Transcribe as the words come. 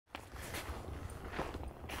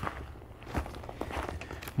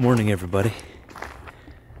Morning, everybody.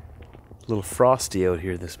 A little frosty out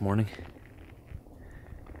here this morning.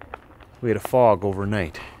 We had a fog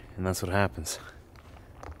overnight, and that's what happens.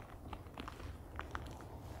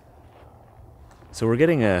 So we're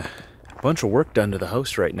getting a bunch of work done to the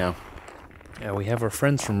house right now. We have our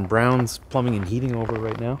friends from Brown's Plumbing and Heating over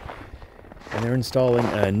right now, and they're installing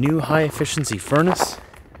a new high-efficiency furnace,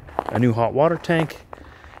 a new hot water tank,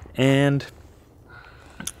 and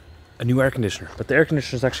a new air conditioner. But the air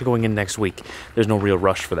conditioner is actually going in next week. There's no real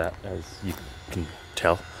rush for that, as you can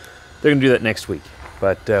tell. They're gonna do that next week.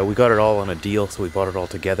 But we got it all on a deal, so we bought it all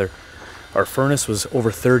together. Our furnace was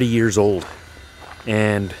over 30 years old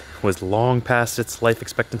and was long past its life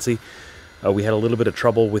expectancy. We had a little bit of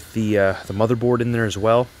trouble with the motherboard in there as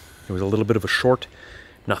well. It was a little bit of a short,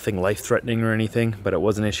 nothing life-threatening or anything, but it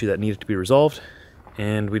was an issue that needed to be resolved.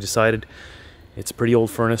 And we decided it's a pretty old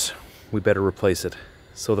furnace, we better replace it.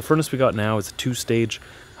 So the furnace we got now is a 2-stage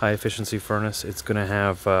high-efficiency furnace. It's going to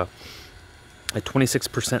have a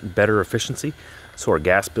 26% better efficiency, so our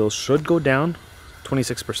gas bills should go down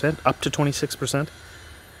 26%, up to 26%.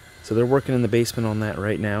 So they're working in the basement on that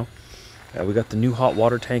right now. We got the new hot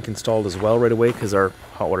water tank installed as well right away, because our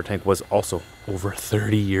hot water tank was also over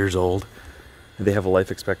 30 years old. They have a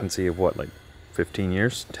life expectancy of what, like 15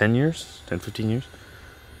 years, 10 years, 10, 15 years?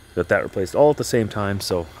 Got that replaced all at the same time,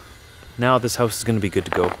 so now this house is going to be good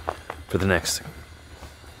to go for the next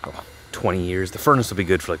 20 years. The furnace will be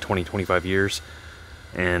good for like 20, 25 years.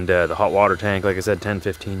 And the hot water tank, like I said, 10,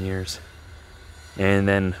 15 years. And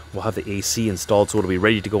then we'll have the AC installed, so it'll be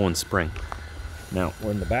ready to go in spring. Now,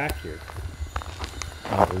 we're in the back here.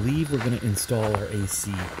 I believe we're going to install our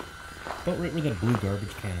AC about right where that blue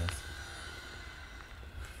garbage can is.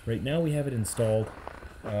 Right now we have it installed.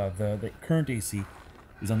 The current AC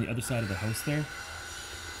is on the other side of the house there,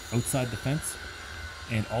 outside the fence.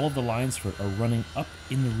 And all of the lines for it are running up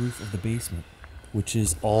in the roof of the basement, which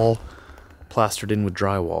is all plastered in with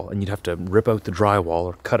drywall. And you'd have to rip out the drywall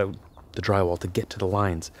or cut out the drywall to get to the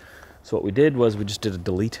lines. So what we did was we just did a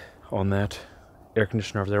delete on that air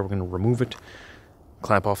conditioner over there. We're going to remove it,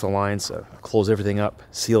 clamp off the lines, close everything up,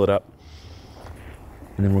 seal it up.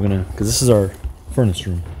 And then we're going to, because this is our furnace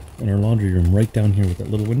room and our laundry room right down here with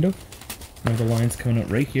that little window. Now the lines coming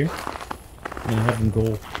out right here. I'm going to have them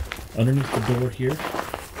go underneath the door here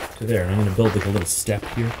to there. And I'm going to build like a little step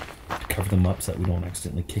here to cover them up so that we don't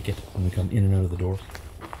accidentally kick it when we come in and out of the door.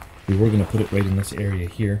 We were going to put it right in this area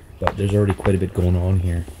here, but there's already quite a bit going on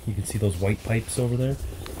here. You can see those white pipes over there.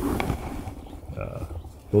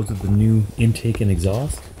 Those are the new intake and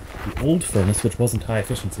exhaust. The old furnace, which wasn't high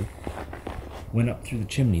efficiency, went up through the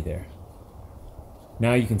chimney there.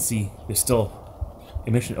 Now you can see there's still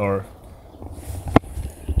emission, or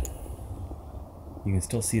you can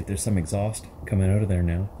still see that there's some exhaust coming out of there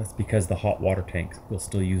now. That's because the hot water tank will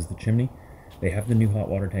still use the chimney. They have the new hot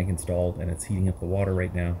water tank installed, and it's heating up the water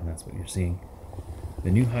right now, and that's what you're seeing.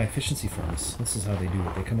 The new high efficiency furnace, this is how they do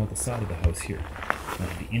it. They come out the side of the house here.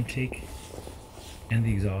 The intake and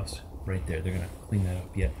the exhaust right there. They're going to clean that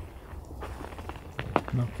up yet.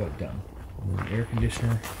 Not quite done. And then the air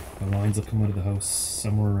conditioner, the lines will come out of the house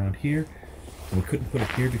somewhere around here. And we couldn't put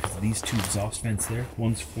it here because of these two exhaust vents there.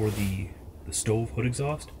 One's for the stove hood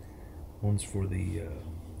exhaust. One's for the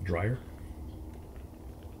dryer.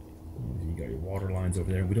 And you got your water lines over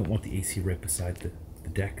there. We don't want the AC right beside the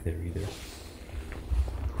deck there either.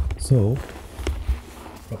 So,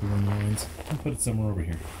 probably run lines. I'll put it somewhere over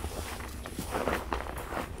here.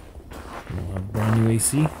 We'll have brand new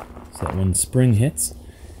AC, so that when spring hits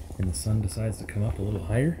and the sun decides to come up a little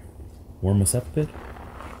higher, warm us up a bit,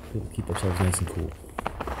 we'll keep ourselves nice and cool.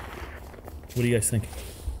 What do you guys think?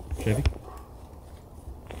 Chevy?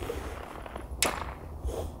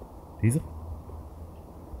 Diesel?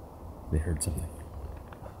 They heard something.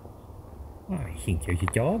 I think there's a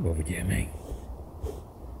dog over there, mate.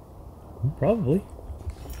 Probably.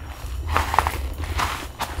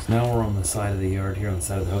 So now we're on the side of the yard here, on the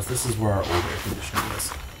side of the house. This is where our old air conditioner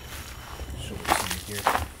is. I'll show you some here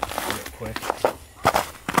real quick.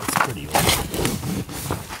 It's pretty old.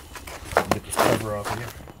 Get this cover off here.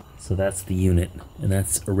 So that's the unit, and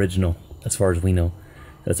that's original, as far as we know.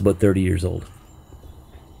 That's about 30 years old.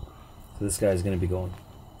 So this guy's going to be going.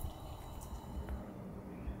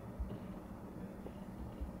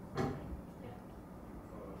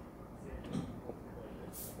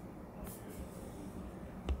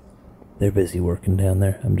 They're busy working down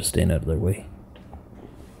there. I'm just staying out of their way.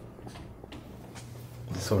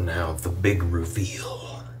 So now the big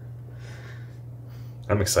reveal.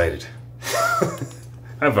 I'm excited.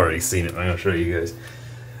 I've already seen it. I'm gonna show you guys.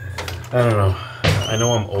 I don't know. I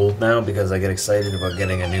know I'm old now because I get excited about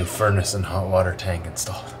getting a new furnace and hot water tank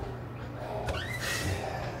installed.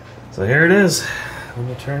 So here it is. Let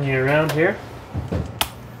me turn you around here.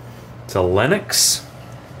 It's a Lennox,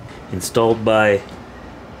 installed by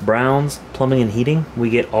Brown's Plumbing and Heating. We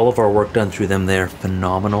get all of our work done through them. They're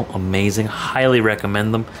phenomenal, amazing, highly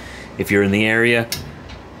recommend them. If you're in the area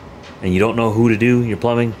and you don't know who to do your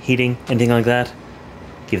plumbing, heating, anything like that,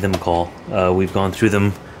 give them a call. We've gone through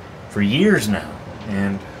them for years now,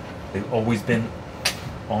 and they've always been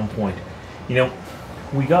on point. You know,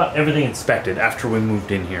 we got everything inspected after we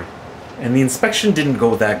moved in here, and the inspection didn't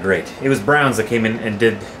go that great. It was Brown's that came in and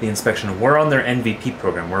did the inspection. We're on their NVP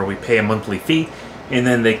program, where we pay a monthly fee, and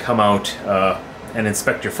then they come out and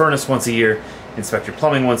inspect your furnace once a year, inspect your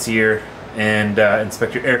plumbing once a year, and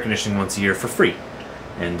inspect your air conditioning once a year for free.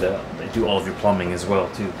 And they do all of your plumbing as well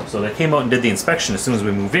too. So they came out and did the inspection as soon as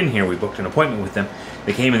we moved in here. We booked an appointment with them.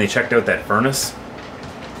 They came and they checked out that furnace.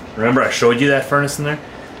 Remember I showed you that furnace in there?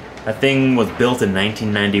 That thing was built in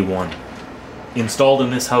 1991. Installed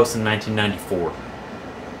in this house in 1994.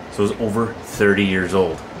 So it was over 30 years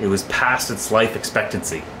old. It was past its life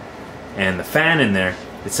expectancy. And the fan in there,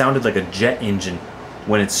 it sounded like a jet engine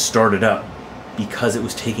when it started up, because it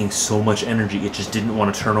was taking so much energy. It just didn't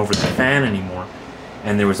want to turn over the fan anymore.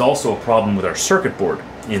 And there was also a problem with our circuit board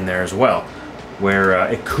in there as well,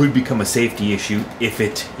 where it could become a safety issue if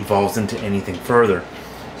it evolves into anything further.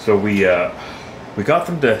 So we got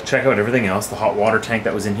them to check out everything else. The hot water tank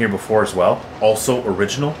that was in here before as well, also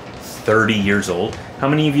original, 30 years old. How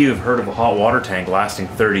many of you have heard of a hot water tank lasting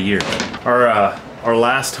 30 years? Our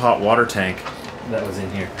last hot water tank that was in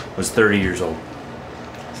here was 30 years old.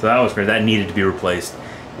 So that was great. That needed to be replaced.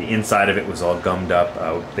 The inside of it was all gummed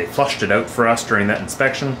up. They flushed it out for us during that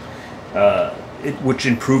inspection, which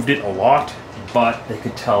improved it a lot, but they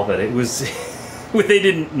could tell that it was, they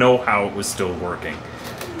didn't know how it was still working.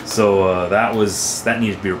 So that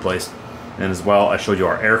needed to be replaced. And as well, I showed you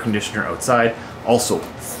our air conditioner outside, also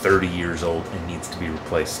 30 years old and needs to be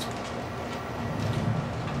replaced.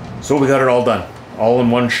 So we got it all done, all in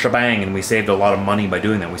one shebang, and we saved a lot of money by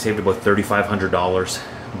doing that. We saved about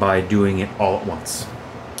 $3,500 by doing it all at once.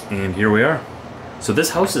 And here we are. So this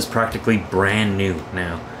house is practically brand new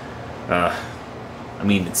now. I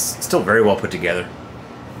mean, it's still very well put together.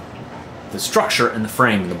 The structure and the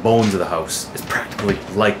frame and the bones of the house is practically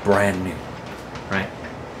like brand new, right?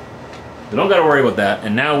 We don't gotta worry about that.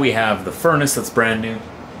 And now we have the furnace that's brand new.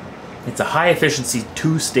 It's a high efficiency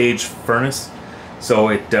 2-stage furnace. So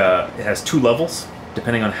it has 2 levels,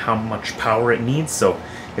 depending on how much power it needs. So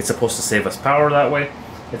it's supposed to save us power that way.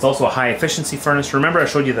 It's also a high efficiency furnace. Remember I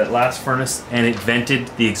showed you that last furnace and it vented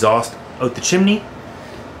the exhaust out the chimney?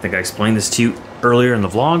 I think I explained this to you earlier in the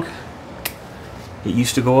vlog. It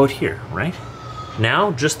used to go out here, right?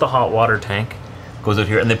 Now just the hot water tank goes out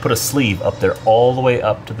here, and they put a sleeve up there all the way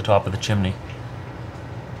up to the top of the chimney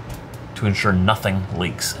to ensure nothing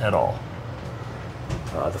leaks at all.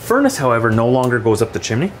 The furnace, however, no longer goes up the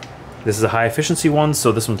chimney. This is a high efficiency one,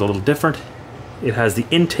 so this one's a little different. It has the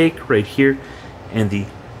intake right here, and the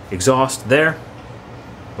exhaust there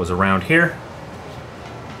goes around here,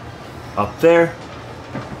 up there,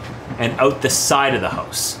 and out the side of the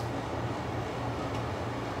house.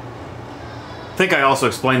 I think I also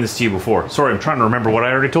explained this to you before. Sorry, I'm trying to remember what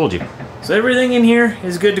I already told you. So everything in here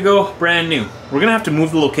is good to go, brand new. We're gonna have to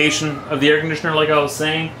move the location of the air conditioner like I was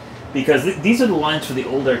saying, because these are the lines for the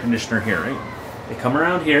old air conditioner here, right? They come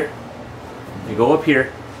around here, they go up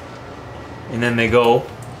here, and then they go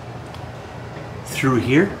through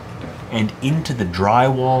here and into the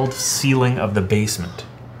drywalled ceiling of the basement.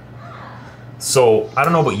 So I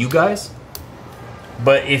don't know about you guys,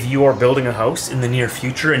 but if you are building a house in the near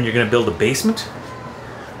future and you're going to build a basement,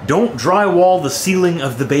 don't drywall the ceiling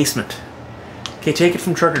of the basement. Okay, take it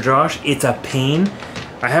from Trucker Josh, it's a pain.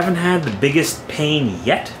 I haven't had the biggest pain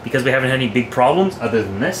yet because we haven't had any big problems other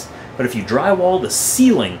than this, but if you drywall the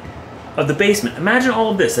ceiling of the basement, imagine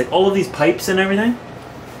all of this, like all of these pipes and everything,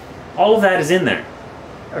 all of that is in there,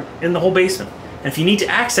 in the whole basement. And if you need to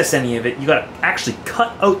access any of it, you gotta actually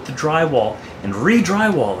cut out the drywall and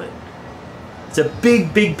re-drywall it. It's a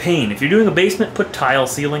big, big pain. If you're doing a basement, put tile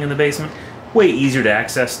ceiling in the basement. Way easier to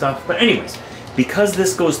access stuff. But anyways, because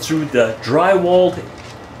this goes through the drywalled,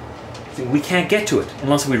 we can't get to it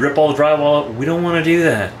unless we rip all the drywall out. We don't want to do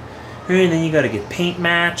that. And then you gotta get paint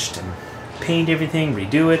matched and paint everything,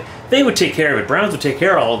 redo it. They would take care of it. Browns would take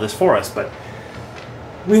care of all of this for us, but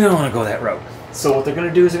we don't want to go that route. So what they're going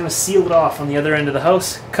to do is they're going to seal it off on the other end of the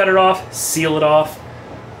house, cut it off, seal it off,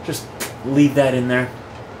 just leave that in there.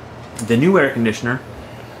 The new air conditioner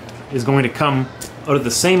is going to come out of the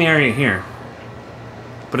same area here,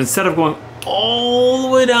 but instead of going all the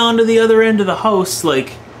way down to the other end of the house,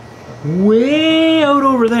 like way out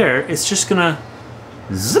over there. It's just gonna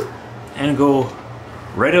zip and go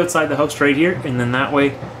right outside the house right here, and then that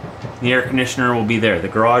way the air conditioner will be there. The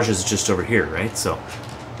garage is just over here, right? So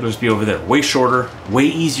it'll just be over there. Way shorter, way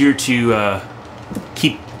easier to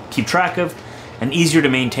keep track of, and easier to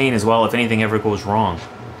maintain as well if anything ever goes wrong.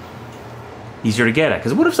 Easier to get at,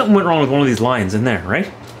 because what if something went wrong with one of these lines in there,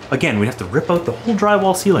 right? Again, we'd have to rip out the whole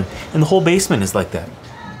drywall ceiling, and the whole basement is like that.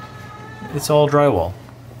 It's all drywall.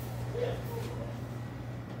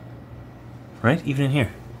 Right? Even in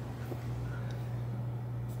here.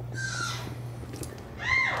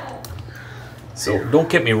 So don't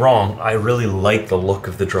get me wrong, I really like the look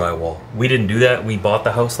of the drywall. We didn't do that, we bought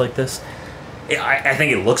the house like this. I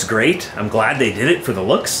think it looks great. I'm glad they did it for the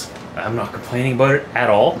looks. I'm not complaining about it at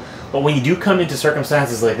all. But when you do come into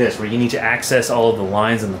circumstances like this, where you need to access all of the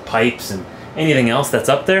lines and the pipes and anything else that's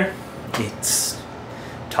up there, it's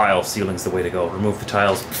tile ceiling's the way to go. Remove the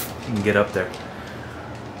tiles, you can get up there.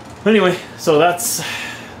 Anyway, so that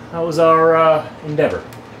was our endeavor.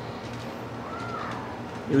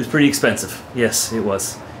 It was pretty expensive. Yes, it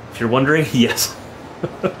was. If you're wondering, yes.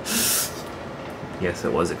 Yes,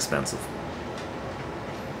 it was expensive.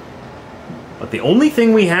 But the only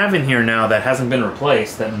thing we have in here now that hasn't been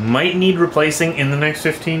replaced, that might need replacing in the next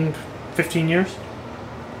 15 years,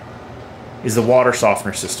 is the water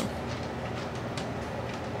softener system.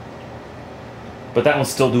 But that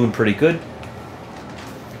one's still doing pretty good.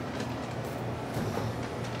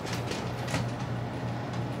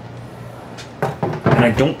 And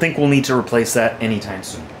I don't think we'll need to replace that anytime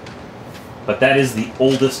soon. But that is the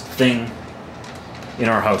oldest thing in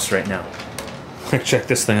our house right now. Check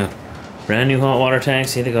this thing out. Brand new hot water tank.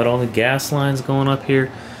 See, they got all the gas lines going up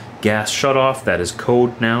here. Gas shut off. That is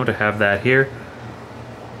code now to have that here.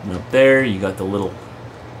 And up there, you got the little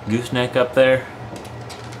gooseneck up there.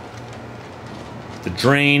 The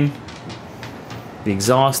drain. The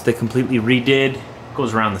exhaust they completely redid.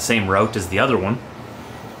 Goes around the same route as the other one.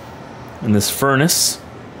 And this furnace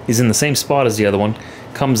is in the same spot as the other one.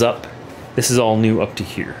 Comes up. This is all new up to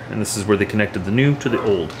here. And this is where they connected the new to the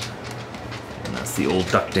old. And that's the old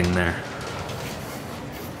ducting there.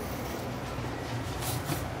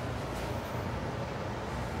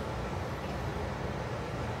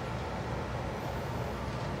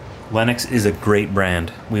 Lennox is a great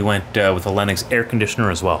brand. We went with a Lennox air conditioner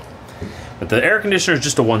as well. But the air conditioner is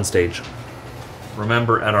just a one stage.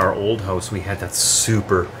 Remember at our old house we had that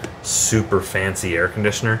super fancy air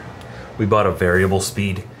conditioner. We bought a variable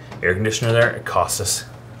speed air conditioner there. It cost us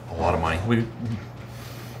a lot of money.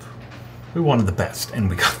 We wanted the best, and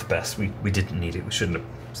we got the best. We didn't need it. We shouldn't have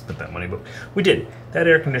spent that money, but we did. That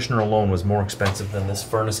air conditioner alone was more expensive than this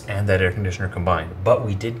furnace and that air conditioner combined. But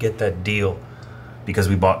we did get that deal because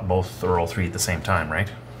we bought both or all three at the same time, right?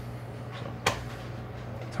 So,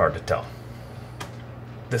 it's hard to tell.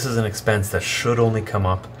 This is an expense that should only come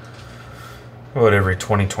up about every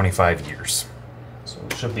 20-25 years. So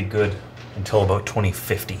it should be good until about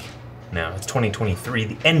 2050. Now, it's 2023,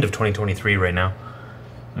 the end of 2023 right now.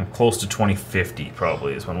 And close to 2050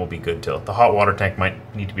 probably is when we'll be good till. The hot water tank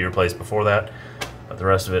might need to be replaced before that, but the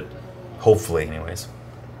rest of it, hopefully anyways.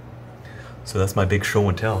 So that's my big show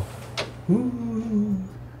and tell. Ooh.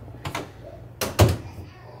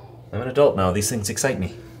 I'm an adult now, these things excite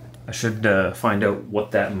me. I should find out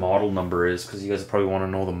what that model number is, because you guys probably want to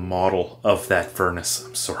know the model of that furnace.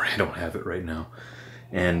 I'm sorry, I don't have it right now.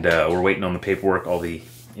 And we're waiting on the paperwork, all the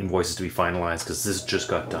invoices to be finalized, because this just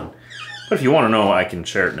got done. But if you want to know, I can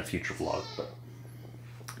share it in a future vlog. But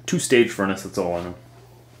two-stage furnace, that's all I know.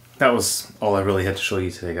 That was all I really had to show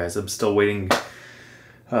you today, guys. I'm still waiting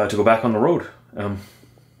to go back on the road. And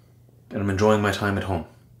I'm enjoying my time at home.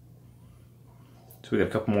 So we got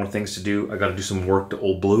a couple more things to do. I got to do some work to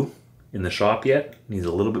Old Blue in the shop yet. Needs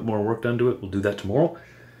a little bit more work done to it. We'll do that tomorrow.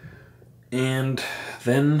 And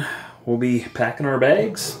then we'll be packing our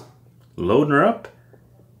bags, loading her up,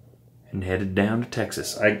 and headed down to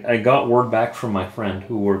Texas. I got word back from my friend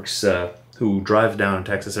who works, who drives down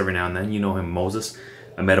to Texas every now and then. You know him, Moses.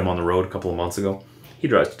 I met him on the road a couple of months ago. He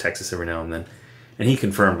drives to Texas every now and then. And he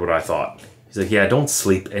confirmed what I thought. He's like, yeah, don't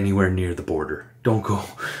sleep anywhere near the border. Don't go.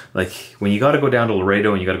 Like, when you got to go down to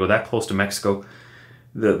Laredo and you got to go that close to Mexico,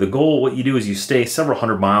 the goal, what you do is you stay several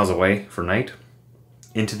hundred miles away for night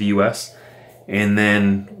into the U.S. And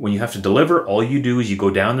then when you have to deliver, all you do is you go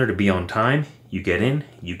down there to be on time. You get in,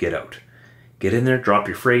 you get out. Get in there, drop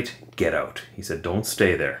your freight, get out. He said, don't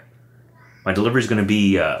stay there. My delivery is going to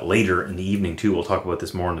be later in the evening too. We'll talk about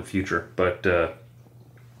this more in the future. But I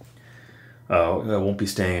won't be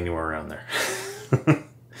staying anywhere around there.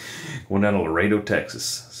 Going down to Laredo,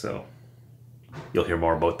 Texas. So you'll hear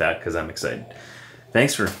more about that because I'm excited.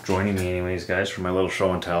 Thanks for joining me anyways, guys, for my little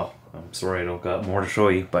show and tell. I'm sorry I don't got more to show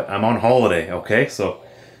you, but I'm on holiday, okay? So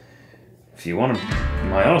if you want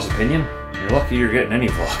my honest opinion, you're lucky you're getting any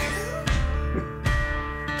vlog.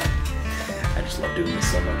 I just love doing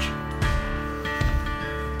this so much.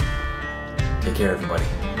 Take care, everybody.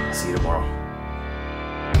 I'll see you tomorrow.